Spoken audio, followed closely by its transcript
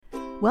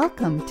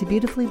Welcome to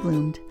Beautifully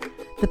Bloomed,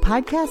 the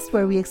podcast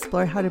where we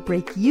explore how to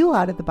break you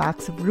out of the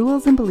box of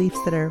rules and beliefs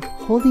that are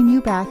holding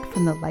you back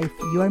from the life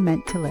you are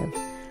meant to live.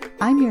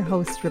 I'm your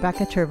host,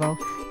 Rebecca Turvo.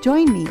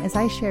 Join me as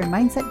I share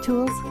mindset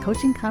tools,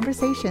 coaching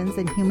conversations,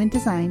 and human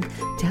design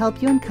to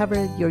help you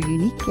uncover your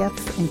unique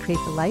gifts and create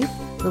the life,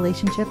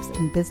 relationships,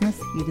 and business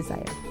you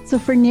desire. So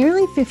for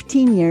nearly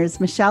 15 years,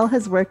 Michelle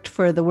has worked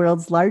for the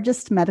world's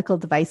largest medical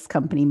device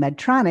company,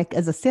 Medtronic,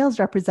 as a sales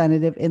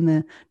representative in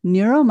the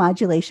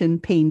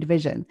neuromodulation pain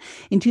division.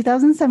 In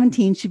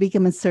 2017, she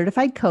became a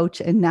certified coach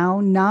and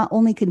now not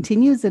only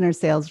continues in her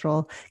sales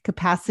role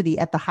capacity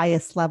at the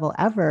highest level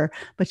ever,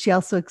 but she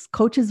also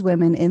coaches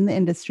women in the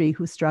industry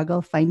who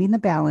struggle finding the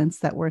balance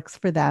that works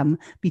for them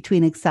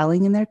between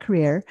excelling in their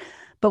career,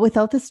 but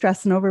without the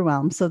stress and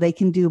overwhelm, so they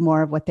can do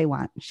more of what they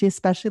want. She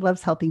especially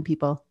loves helping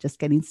people just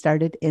getting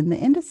started in the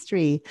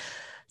industry.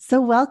 So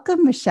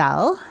welcome,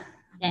 Michelle.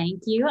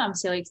 Thank you. I'm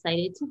so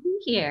excited to be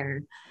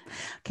here.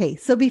 Okay,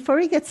 so before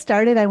we get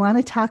started, I want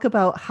to talk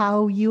about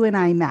how you and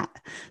I met.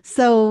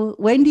 So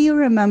when do you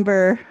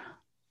remember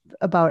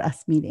about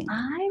us meeting?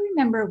 I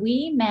remember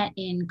we met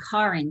in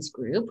Karin's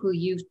group, who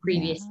you've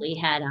previously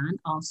had on.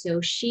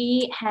 Also,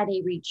 she had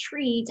a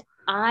retreat.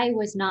 I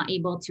was not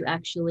able to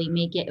actually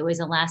make it. It was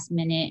a last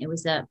minute. It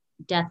was a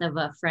death of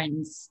a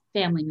friend's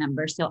family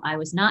member. So I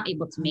was not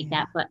able to make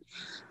that. But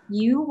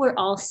you were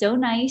all so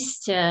nice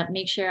to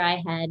make sure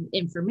I had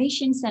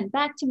information sent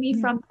back to me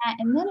from that.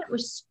 And then it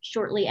was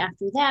shortly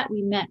after that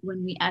we met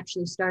when we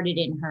actually started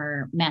in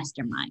her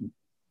mastermind.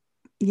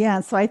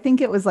 Yeah. So I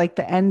think it was like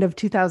the end of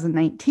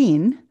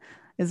 2019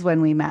 is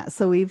when we met.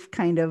 So we've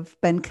kind of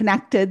been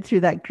connected through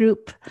that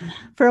group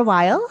for a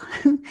while.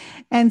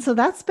 And so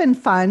that's been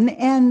fun.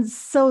 And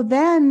so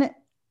then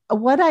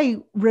what I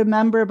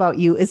remember about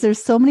you is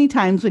there's so many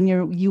times when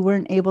you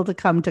weren't able to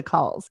come to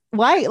calls.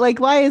 Why?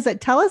 Why is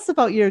it? Tell us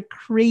about your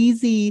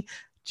crazy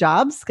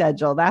job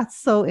schedule. That's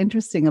so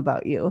interesting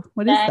about you.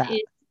 What is that?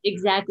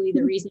 Exactly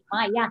the reason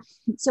why. Yeah.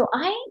 So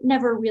I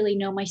never really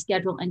know my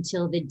schedule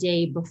until the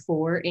day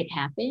before it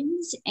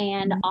happens.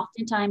 And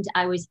oftentimes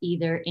I was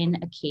either in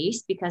a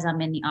case because I'm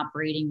in the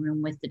operating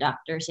room with the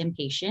doctors and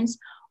patients,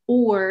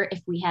 or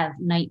if we have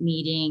night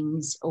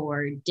meetings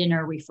or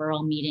dinner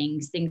referral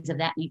meetings, things of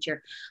that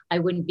nature, I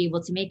wouldn't be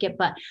able to make it.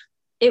 But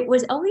it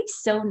was always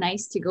so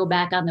nice to go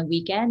back on the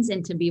weekends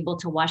and to be able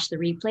to watch the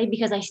replay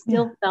because I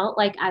still felt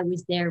like I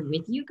was there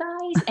with you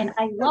guys. And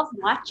I love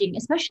watching,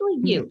 especially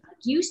you.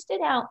 You stood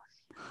out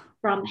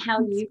from how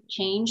you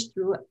changed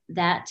through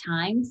that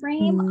time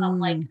frame of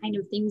kind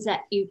of things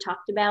that you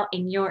talked about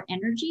in your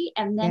energy.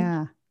 And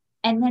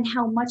then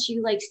how much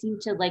you seem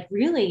to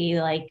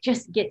really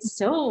just get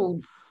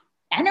so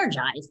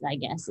energized, I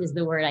guess is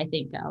the word I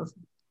think of.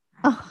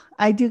 Oh,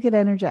 I do get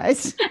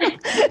energized.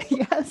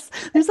 Yes.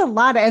 There's a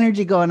lot of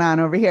energy going on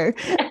over here.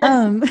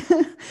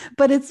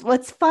 But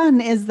what's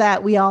fun is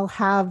that we all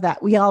have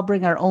that. We all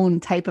bring our own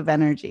type of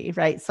energy,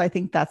 right? So I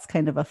think that's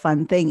kind of a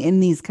fun thing in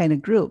these kind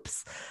of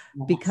groups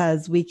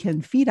because we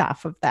can feed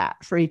off of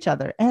that for each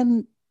other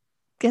and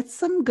get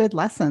some good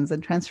lessons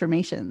and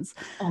transformations.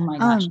 Oh my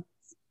gosh.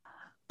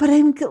 But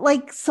I'm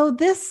so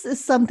this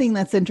is something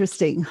that's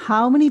interesting.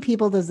 How many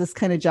people does this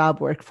kind of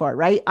job work for,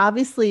 right?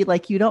 Obviously,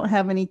 you don't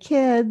have any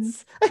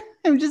kids.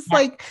 I'm just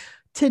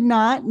to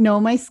not know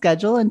my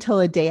schedule until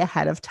a day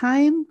ahead of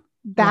time,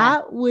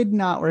 that would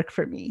not work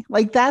for me.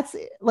 That's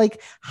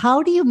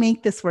how do you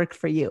make this work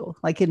for you,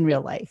 in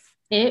real life?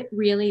 It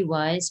really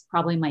was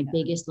probably my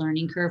biggest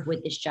learning curve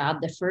with this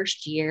job. The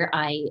first year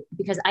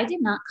because I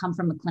did not come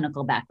from a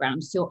clinical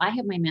background. So I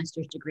have my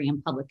master's degree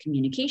in public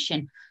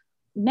communication.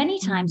 Many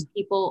times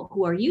people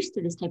who are used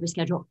to this type of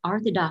schedule are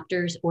the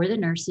doctors or the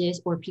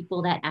nurses or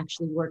people that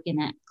actually work in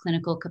that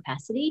clinical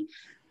capacity.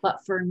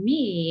 But for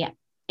me,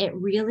 it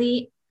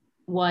really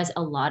was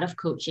a lot of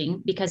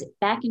coaching because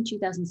back in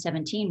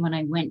 2017, when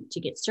I went to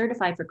get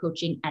certified for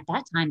coaching, at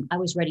that time, I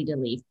was ready to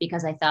leave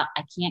because I thought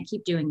I can't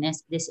keep doing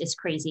this. This is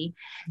crazy.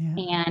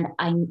 And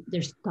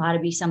there's got to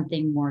be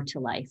something more to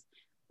life.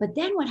 But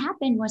then what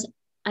happened was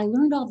I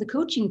learned all the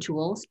coaching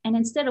tools, and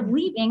instead of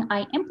leaving,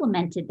 I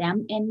implemented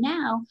them. And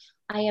now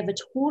I have a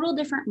total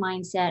different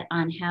mindset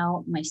on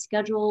how my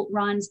schedule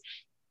runs.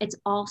 It's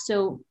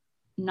also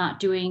not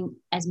doing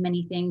as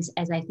many things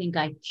as I think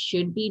I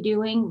should be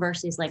doing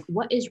versus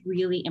what is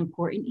really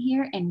important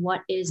here and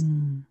what is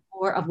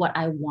more of what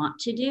I want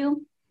to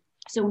do.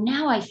 So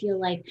now I feel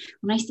like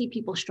when I see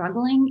people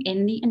struggling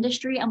in the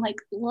industry, I'm like,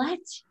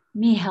 let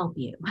me help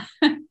you.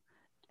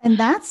 And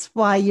that's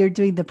why you're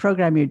doing the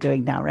program you're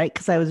doing now, right?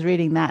 Because I was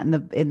reading that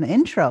in the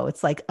intro.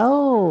 It's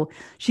oh,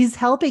 she's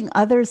helping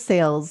other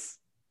sales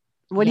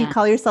what do you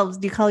call yourselves?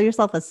 Do you call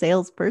yourself a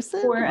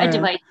salesperson or a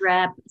device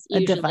rep? A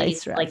Usually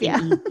device rep, like yeah.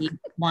 an easy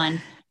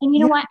one. And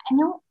you know what?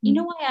 You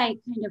know why I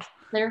kind of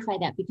clarify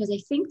that? Because I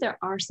think there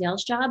are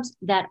sales jobs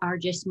that are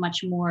just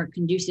much more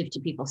conducive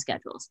to people's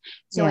schedules.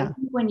 So I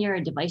think when you're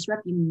a device rep,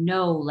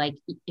 like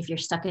if you're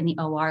stuck in the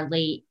OR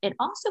late, it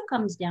also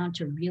comes down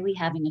to really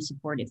having a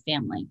supportive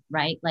family,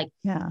 right? Like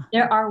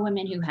there are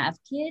women who have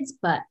kids,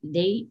 but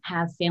they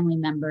have family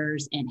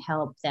members and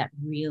help that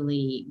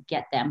really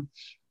get them.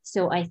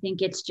 So I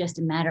think it's just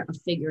a matter of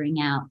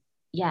figuring out,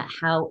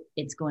 how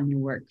it's going to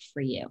work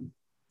for you.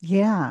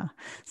 Yeah.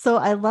 So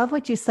I love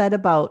what you said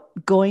about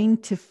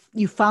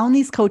you found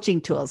these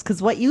coaching tools,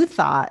 because what you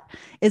thought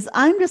is,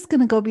 I'm just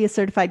going to go be a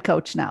certified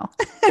coach now.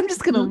 I'm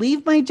just going to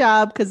leave my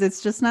job because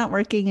it's just not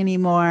working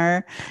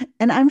anymore.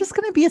 And I'm just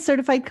going to be a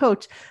certified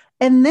coach.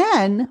 And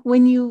then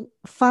when you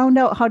found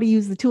out how to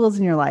use the tools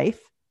in your life,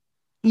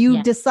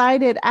 you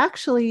decided,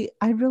 actually,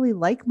 I really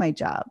like my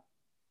job.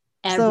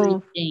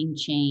 Everything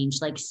changed,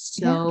 like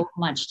so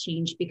much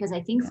changed, because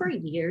I think for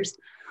years,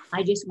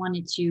 I just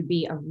wanted to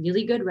be a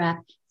really good rep,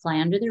 fly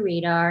under the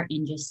radar,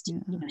 and just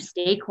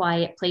stay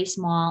quiet, play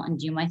small, and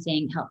do my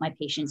thing, help my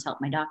patients, help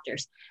my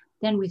doctors.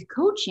 Then with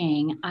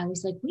coaching, I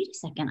was like, wait a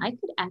second, I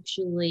could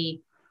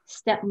actually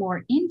step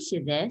more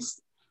into this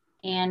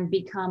and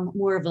become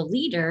more of a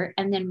leader.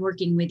 And then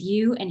working with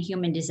you and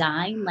human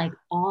design, like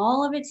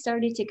all of it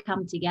started to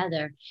come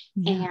together.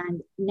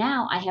 And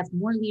now I have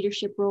more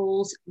leadership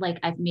roles. Like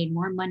I've made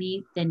more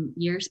money than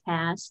years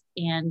past.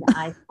 And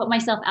I put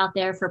myself out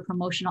there for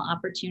promotional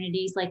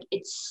opportunities. Like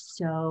it's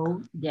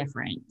so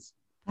different.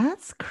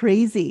 That's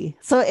crazy.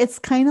 So it's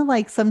kind of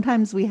like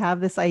sometimes we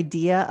have this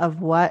idea of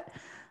what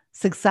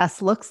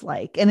success looks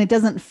like, and it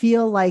doesn't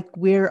feel like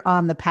we're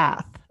on the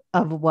path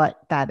of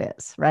what that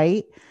is,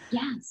 right?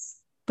 Yes.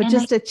 But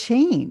just a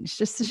change,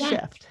 just a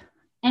shift.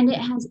 And it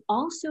has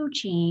also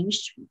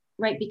changed,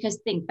 right? Because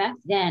think back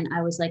then,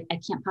 I was like, I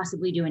can't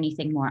possibly do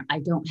anything more. I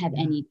don't have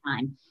any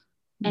time.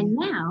 And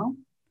now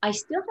I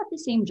still have the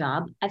same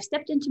job. I've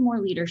stepped into more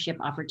leadership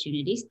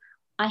opportunities.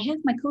 I have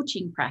my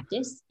coaching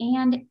practice,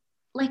 and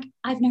like,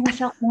 I've never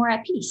felt more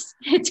at peace.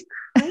 It's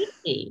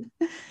crazy.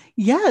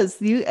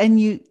 Yes.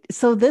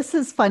 So this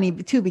is funny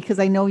too, because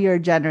I know you're a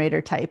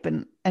generator type,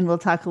 and we'll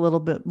talk a little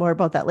bit more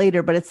about that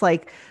later, but it's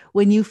like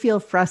when you feel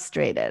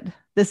frustrated,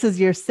 this is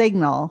your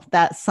signal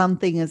that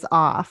something is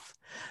off.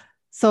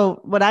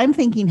 So what I'm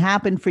thinking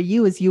happened for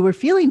you is you were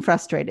feeling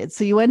frustrated.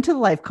 So you went to the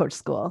life coach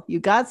school, you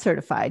got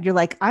certified. You're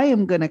like, I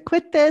am going to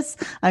quit this.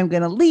 I'm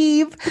going to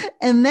leave.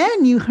 And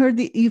then you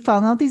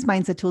found out these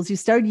mindset tools, you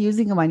started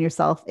using them on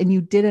yourself, and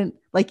you didn't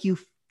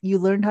you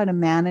learned how to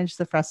manage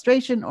the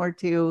frustration or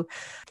to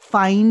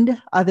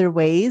find other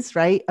ways,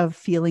 right, of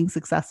feeling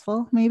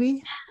successful,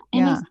 maybe.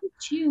 And I think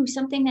too,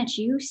 something that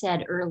you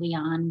said early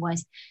on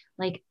was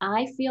like,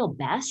 I feel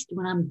best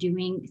when I'm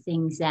doing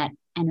things that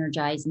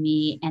energize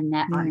me and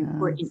that are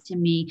important to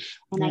me.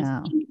 And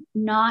I think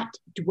not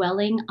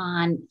dwelling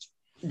on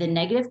the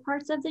negative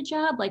parts of the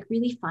job, like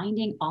really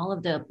finding all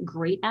of the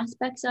great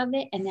aspects of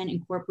it, and then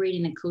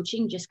incorporating the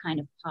coaching just kind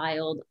of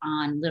piled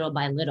on little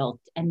by little.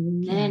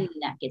 And then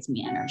that gets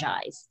me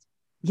energized.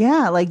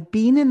 Yeah, like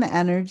being in the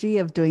energy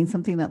of doing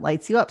something that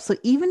lights you up. So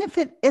even if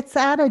it's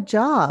at a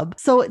job,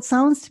 so it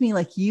sounds to me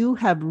like you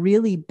have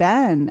really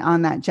been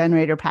on that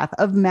generator path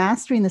of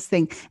mastering this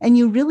thing, and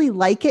you really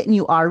like it, and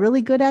you are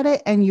really good at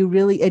it, and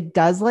it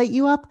does light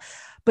you up.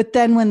 But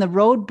then when the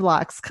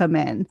roadblocks come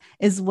in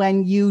is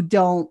when you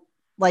don't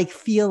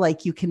feel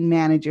like you can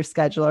manage your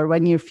schedule, or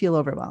when you feel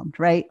overwhelmed,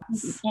 right?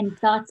 And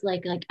thoughts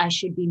like I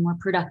should be more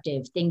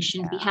productive. Things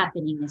shouldn't be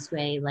happening this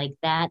way. Like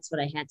that's what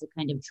I had to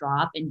kind of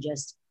drop and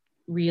just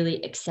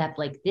really accept,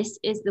 like, this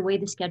is the way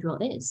the schedule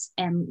is.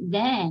 And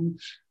then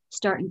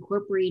start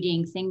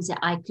incorporating things that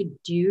I could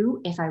do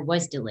if I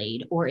was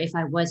delayed, or if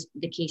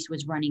the case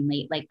was running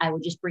late. Like I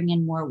would just bring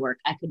in more work.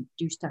 I could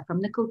do stuff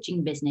from the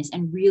coaching business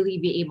and really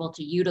be able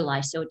to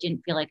utilize, so it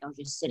didn't feel like I was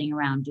just sitting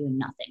around doing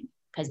nothing,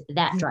 because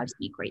that drives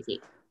me crazy.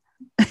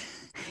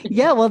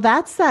 Yeah, well,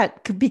 that's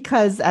that,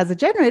 because as a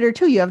generator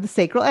too, you have the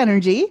sacral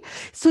energy.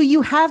 So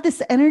you have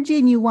this energy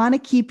and you want to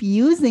keep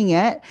using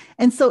it.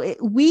 And so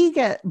we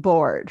get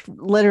bored.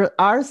 Literally,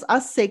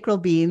 us sacral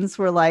beings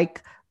were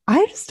like,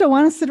 I just don't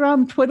want to sit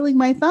around twiddling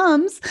my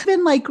thumbs.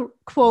 Been like,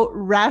 quote,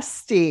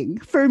 resting.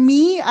 For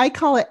me, I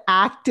call it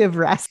active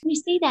rest. You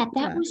see that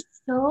was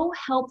so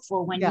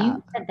helpful when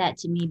you said that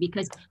to me,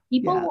 because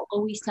people will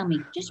always tell me,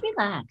 just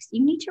relax.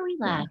 You need to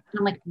relax. And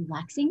I'm like,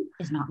 relaxing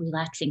is not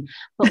relaxing.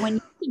 But when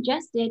you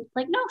suggested,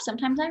 like, no,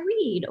 sometimes I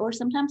read, or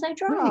sometimes I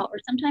draw, or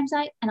sometimes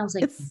and I was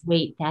like,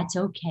 wait, that's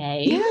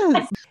okay.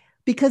 Yes.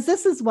 Because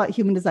this is what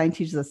human design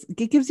teaches us.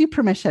 It gives you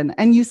permission.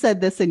 And you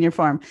said this in your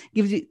form,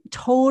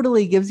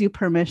 totally gives you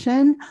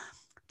permission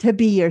to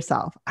be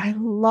yourself. I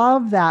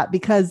love that,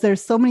 because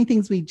there's so many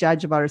things we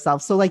judge about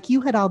ourselves. So like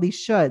you had all these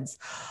shoulds.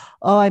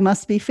 Oh, I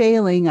must be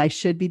failing. I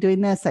should be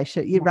doing this. I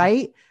should,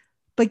 right?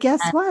 But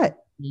guess what?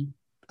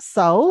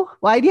 So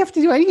why do you have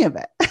to do any of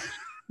it?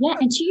 Yeah.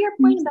 And to your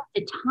point about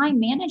the time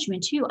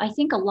management too, I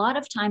think a lot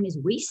of time is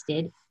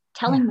wasted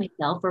telling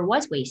myself, or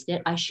was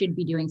wasted, I should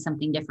be doing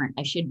something different.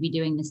 I should be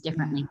doing this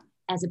differently,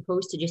 as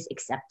opposed to just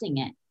accepting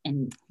it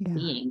and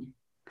being.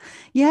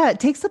 Yeah, it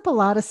takes up a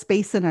lot of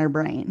space in our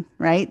brain,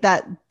 right?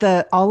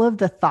 That all of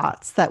the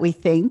thoughts that we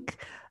think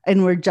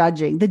and we're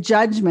judging, the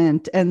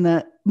judgment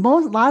and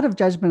lot of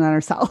judgment on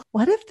ourselves.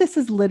 What if this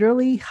is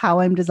literally how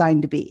I'm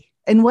designed to be?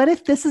 And what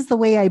if this is the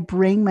way I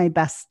bring my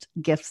best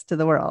gifts to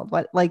the world?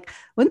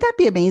 Wouldn't that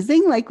be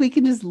amazing? Like we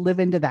can just live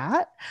into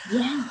that.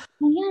 Yeah.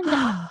 And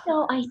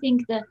also I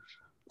think the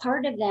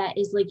part of that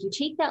is like, you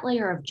take that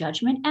layer of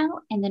judgment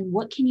out, and then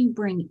what can you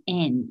bring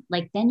in?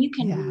 Like, then you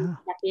can really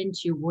step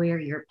into where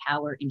your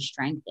power and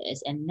strength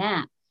is. And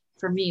that,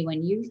 for me,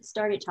 when you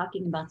started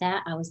talking about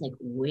that, I was like,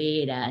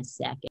 wait a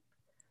second.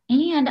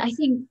 And I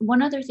think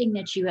one other thing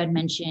that you had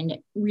mentioned,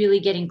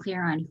 really getting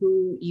clear on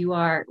who you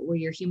are or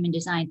your human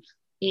design,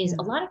 is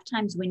a lot of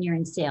times when you're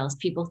in sales,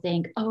 people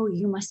think, oh,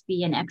 you must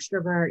be an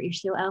extrovert. You're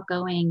so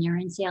outgoing. You're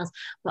in sales.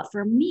 But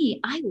for me,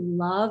 I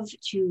love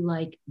to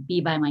like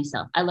be by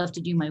myself. I love to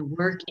do my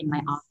work in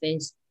my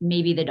office.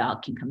 Maybe the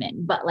dog can come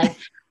in, but like,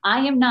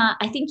 I am not,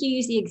 I think you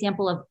use the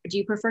example of, do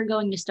you prefer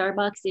going to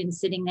Starbucks and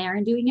sitting there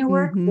and doing your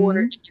work or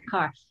in your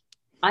car?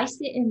 I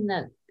sit in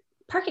the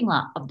parking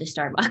lot of the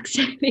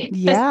Starbucks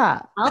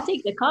because I'll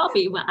take the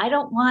coffee, but I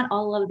don't want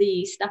all of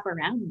the stuff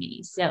around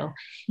me. So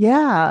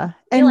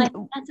and like,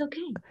 that's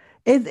okay.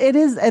 It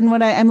is. And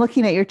when I'm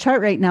looking at your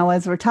chart right now,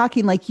 as we're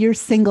talking, like your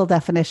single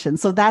definition.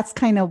 So that's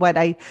kind of what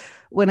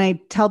when I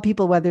tell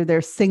people whether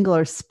they're single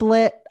or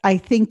split, I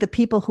think the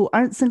people who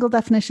aren't single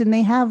definition,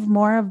 they have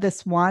more of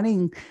this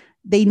wanting,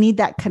 they need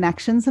that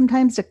connection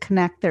sometimes to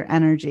connect their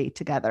energy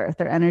together,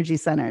 their energy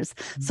centers.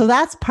 So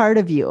that's part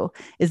of you,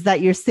 is that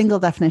your single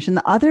definition.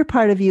 The other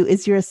part of you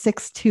is you're a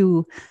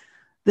 6-2,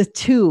 the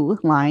 2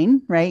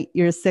 line, right?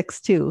 You're a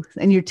 6-2,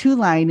 and your 2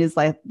 line is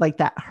like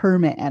that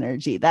hermit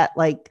energy, that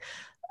like,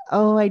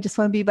 oh, I just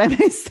want to be by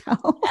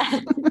myself.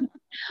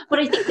 But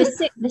I think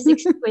the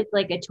 6-2 is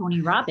like a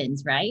Tony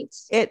Robbins, right?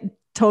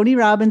 Tony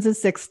Robbins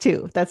is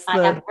 6-2. That's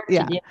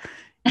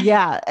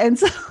yeah. And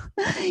so,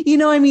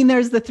 I mean,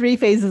 there's the 3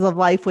 phases of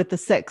life with the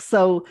 6.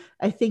 So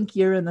I think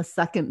you're in the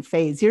second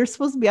phase. You're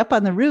supposed to be up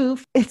on the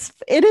roof. It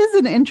is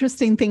an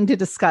interesting thing to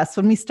discuss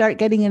when we start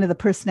getting into the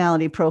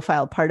personality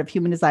profile part of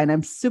human design.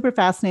 I'm super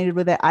fascinated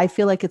with it. I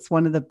feel like it's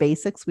one of the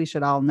basics we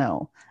should all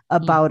know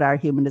about our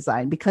human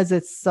design, because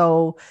it's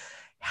so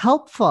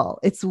helpful.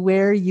 It's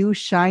where you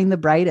shine the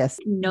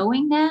brightest.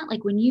 Knowing that,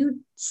 like when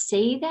you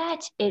say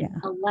that, it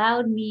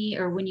allowed me,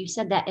 or when you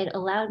said that, it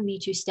allowed me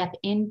to step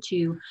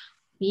into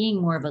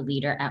being more of a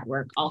leader at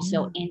work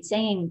also, and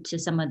saying to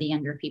some of the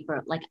younger people,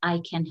 like,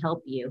 I can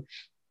help you,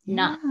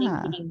 not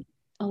thinking,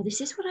 oh, this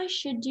is what I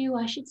should do.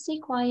 I should stay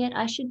quiet.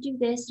 I should do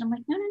this. And I'm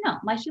like, no.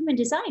 My human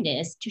design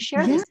is to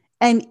share this.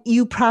 And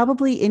you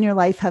probably in your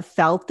life have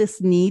felt this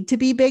need to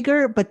be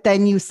bigger, but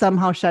then you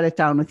somehow shut it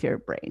down with your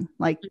brain.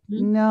 Like,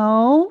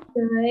 no.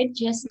 Good,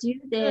 just do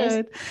this.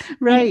 Good.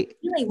 Right.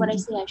 Really, what I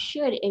say I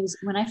should is,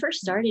 when I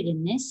first started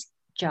in this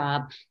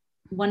job,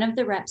 one of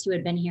the reps who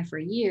had been here for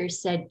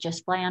years said,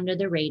 just fly under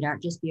the radar,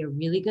 just be a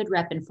really good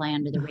rep and fly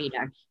under the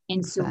radar.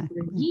 And so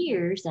for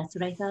years, that's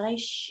what I thought I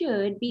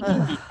should be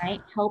doing,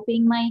 right?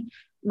 Helping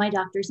my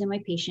doctors and my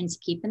patients,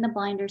 keeping the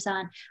blinders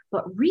on.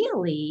 But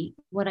really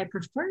what I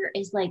prefer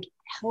is like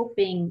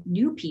helping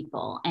new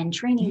people and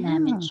training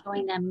them and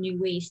showing them new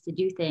ways to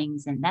do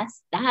things. And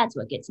that's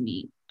what gets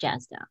me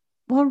jazzed up.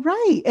 Well,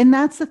 right. And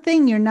that's the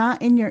thing. You're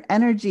not in your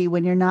energy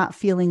when you're not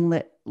feeling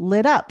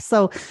lit up.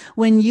 So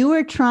when you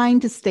were trying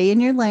to stay in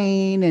your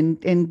lane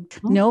and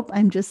nope,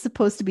 I'm just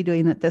supposed to be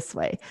doing it this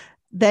way,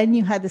 then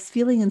you had this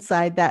feeling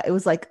inside that it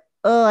was like,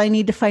 oh, I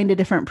need to find a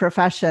different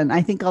profession.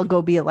 I think I'll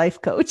go be a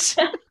life coach.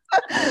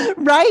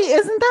 Right?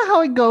 Isn't that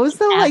how it goes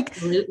though?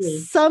 Absolutely.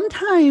 Like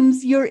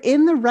sometimes you're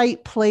in the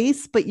right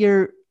place, but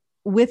you're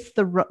with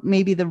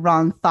maybe the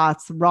wrong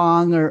thoughts,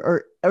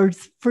 or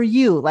for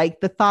you, like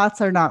the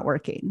thoughts are not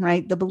working,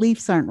 right? The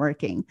beliefs aren't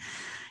working.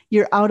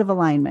 You're out of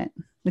alignment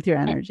with your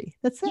energy.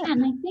 That's it. Yeah,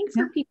 and I think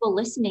for people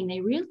listening,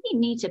 they really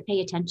need to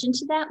pay attention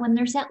to that. When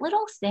there's that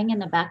little thing in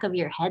the back of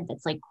your head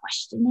that's like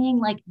questioning,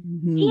 like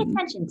pay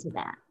attention to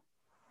that.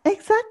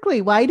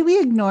 Exactly. Why do we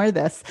ignore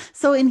this?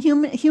 So in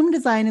human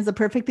design is a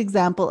perfect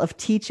example of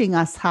teaching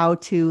us how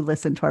to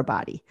listen to our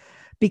body,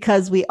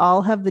 because we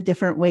all have the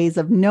different ways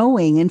of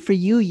knowing. And for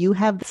you, you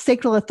have the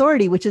sacral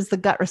authority, which is the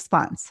gut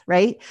response,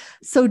 right?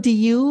 So do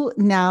you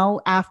now,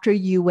 after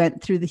you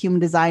went through the human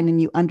design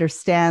and you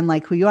understand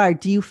like who you are,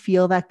 do you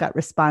feel that gut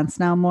response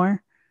now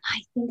more? I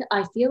think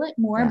I feel it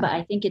more, but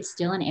I think it's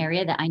still an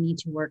area that I need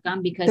to work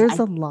on, because there's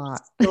a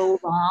lot. So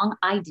long,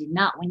 I did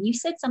not. When you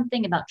said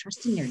something about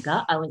trusting your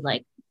gut, I was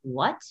like,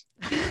 what?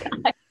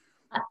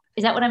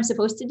 Is that what I'm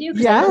supposed to do?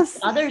 Yes.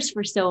 Others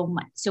for so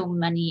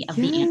many of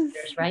the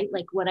answers, right?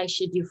 Like what I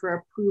should do for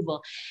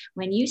approval.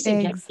 When you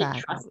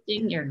suggested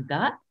trusting your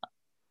gut.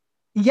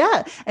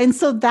 Yeah. And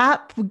so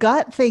that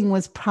gut thing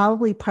was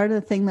probably part of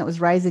the thing that was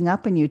rising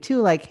up in you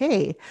too. Like,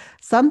 hey,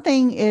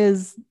 something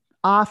is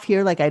off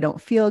here. Like, I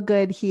don't feel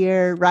good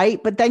here.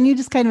 Right. But then you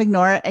just kind of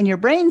ignore it. And your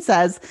brain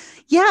says,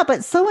 yeah,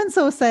 but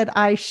so-and-so said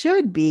I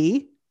should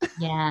be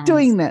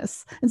doing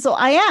this. And so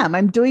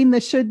I'm doing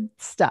the should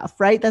stuff,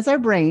 right? That's our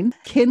brain.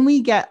 Can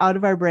we get out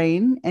of our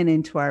brain and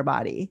into our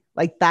body?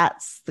 Like,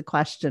 that's the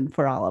question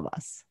for all of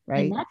us,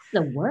 right? And that's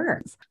the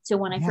work. So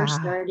when I first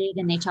started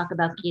and they talk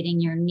about getting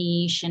your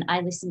niche, and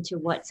I listened to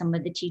what some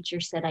of the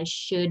teachers said I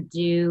should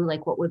do,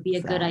 like what would be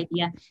a good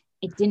idea,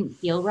 it didn't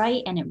feel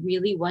right. And it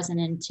really wasn't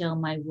until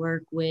my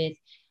work with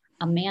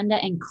Amanda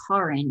and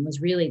Karin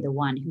was really the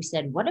one who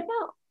said, what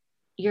about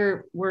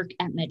your work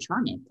at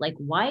Medtronic? Like,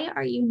 why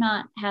are you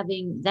not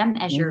having them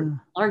as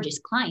your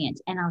largest client?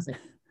 And I was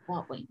like,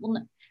 well, wait, well,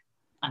 no,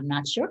 I'm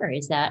not sure.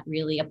 Is that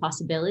really a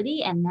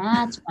possibility? And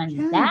that's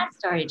when that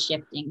started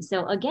shifting.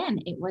 So again,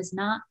 it was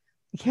not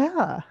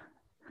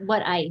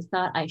what I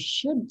thought I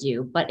should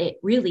do, but it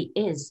really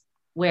is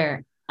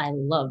where I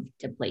love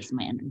to place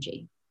my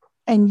energy.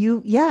 And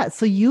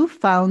so you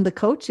found the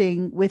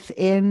coaching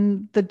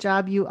within the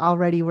job you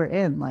already were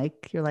in.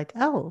 Like, you're like,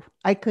 oh,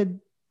 I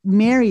could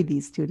marry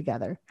these two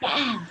together.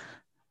 Yeah.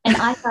 And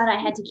I thought I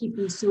had to keep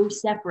these so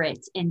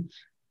separate. And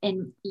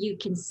you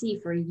can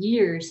see for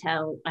years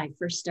how I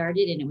first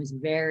started, and it was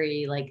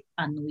very like,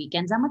 on the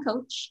weekends, I'm a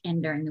coach,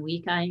 and during the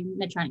week, I'm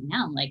Medtronic.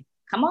 Now I'm like,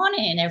 come on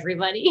in,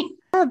 everybody.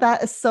 Yeah,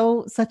 that is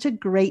such a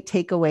great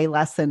takeaway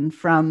lesson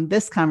from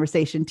this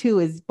conversation too,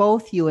 is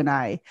both you and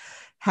I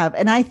have,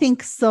 and I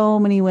think so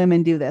many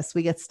women do this.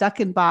 We get stuck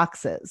in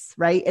boxes,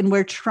 right? And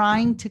we're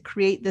trying to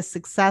create this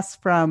success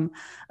from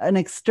an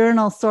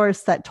external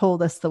source that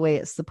told us the way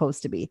it's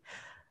supposed to be,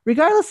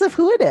 regardless of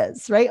who it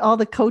is, right? All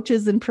the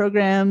coaches and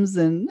programs,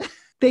 and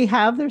they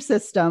have their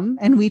system,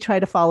 and we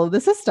try to follow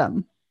the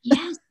system.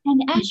 Yes.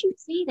 And as you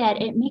say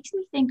that, it makes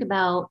me think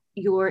about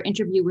your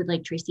interview with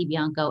like Tracy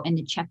Bianco and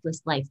the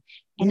checklist life.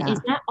 And is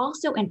that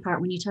also in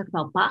part when you talk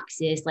about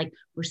boxes, like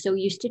we're so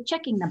used to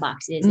checking the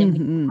boxes and we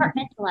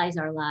compartmentalize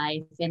our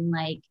life and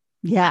like,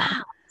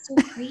 wow, so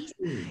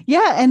crazy.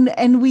 Yeah.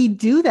 And we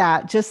do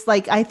that just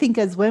like, I think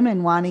as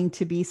women wanting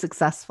to be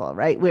successful,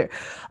 right? We're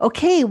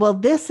okay. Well,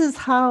 this is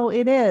how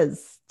it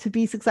is to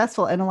be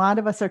successful. And a lot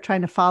of us are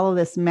trying to follow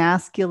this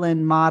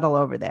masculine model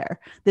over there,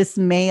 this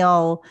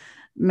male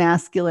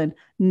masculine.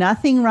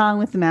 Nothing wrong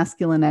with the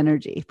masculine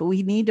energy, but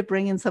we need to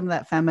bring in some of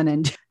that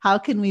feminine. How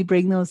can we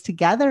bring those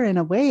together in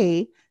a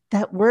way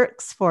that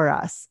works for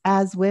us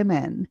as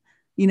women?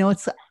 You know,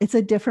 it's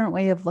a different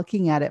way of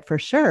looking at it for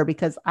sure,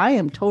 because I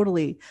am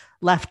totally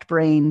left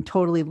brain,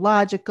 totally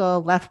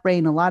logical, left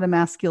brain, a lot of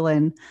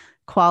masculine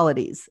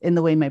qualities in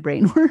the way my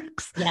brain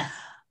works. Yeah.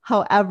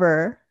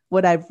 However,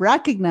 what I've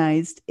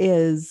recognized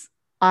is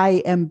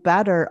I am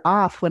better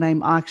off when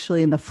I'm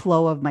actually in the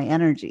flow of my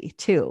energy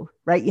too,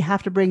 right? You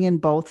have to bring in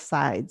both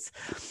sides.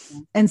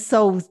 And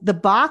so the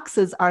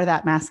boxes are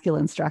that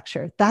masculine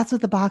structure. That's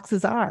what the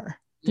boxes are.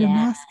 They're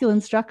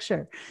masculine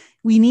structure.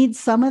 We need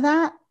some of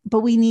that, but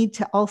we need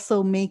to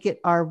also make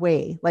it our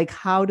way. Like,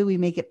 how do we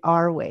make it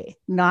our way?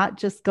 Not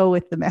just go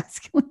with the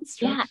masculine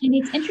structure. Yeah. And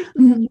it's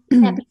interesting when you say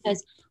that,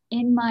 because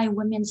in my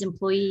women's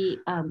employee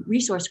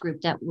resource group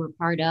that we're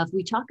part of,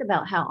 we talk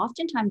about how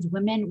oftentimes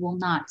women will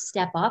not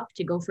step up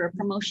to go for a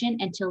promotion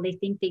until they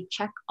think they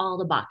check all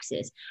the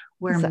boxes,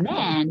 where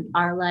men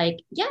are like,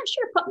 yeah,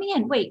 sure, put me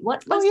in. Wait,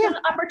 what was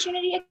the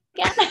opportunity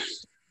again?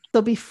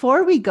 So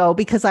before we go,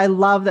 because I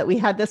love that we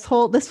had this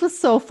was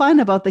so fun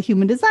about the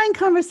human design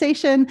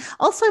conversation.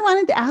 Also, I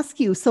wanted to ask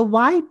you, so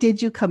why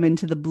did you come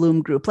into the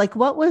Bloom group? Like,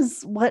 what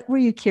were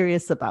you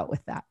curious about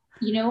with that?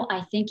 You know,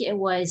 I think it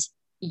was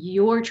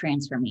your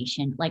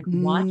transformation, like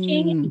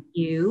watching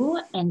you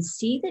and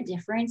see the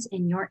difference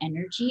in your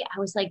energy. I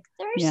was like,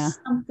 there's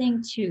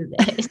something to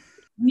this.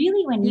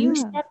 Really, when you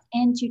stepped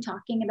into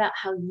talking about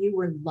how you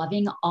were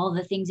loving all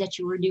the things that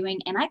you were doing,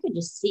 and I could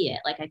just see it,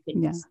 like I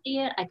could see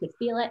it, I could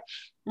feel it.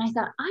 And I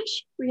thought, I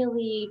should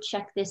really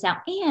check this out.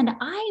 And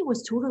I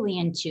was totally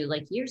into,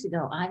 like years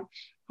ago, I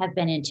have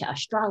been into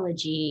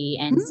astrology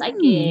and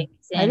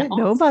psychics and I didn't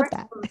know about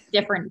that.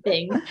 Different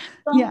things. So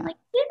I'm like,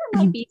 there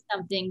might be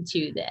something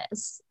to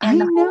this. And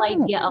the whole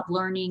idea of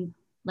learning,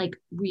 like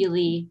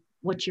really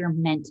what you're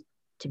meant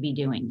to be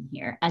doing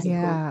here, as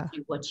opposed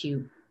to what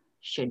you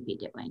should be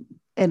doing.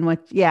 And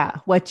what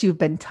you've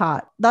been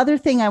taught. The other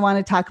thing I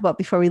want to talk about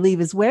before we leave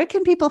is, where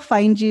can people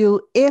find you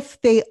if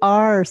they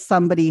are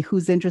somebody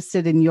who's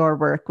interested in your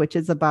work, which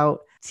is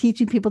about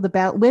teaching people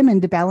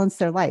women to balance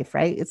their life,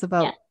 right? It's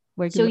about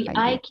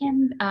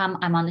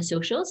I'm on the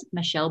socials,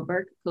 Michelle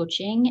Burke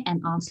Coaching,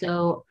 and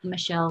also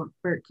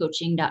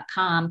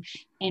michelleburkecoaching.com.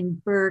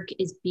 And Burke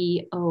is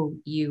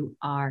BOURQUE.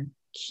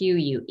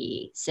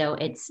 So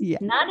it's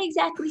not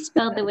exactly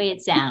spelled the way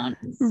it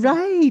sounds.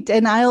 Right.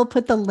 And I'll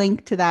put the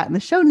link to that in the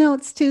show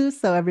notes too,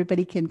 so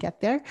everybody can get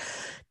there.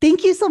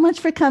 Thank you so much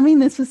for coming.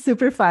 This was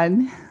super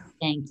fun.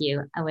 Thank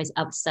you. It was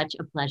such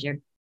a pleasure.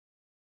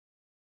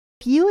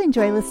 If you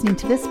enjoy listening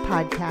to this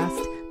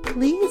podcast,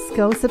 please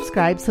go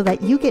subscribe so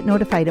that you get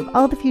notified of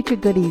all the future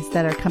goodies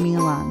that are coming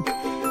along.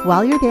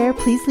 While you're there,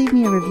 please leave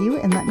me a review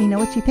and let me know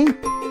what you think.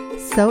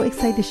 so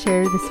excited to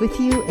share this with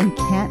you and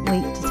can't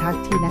wait to talk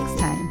to you next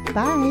time.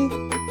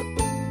 Bye.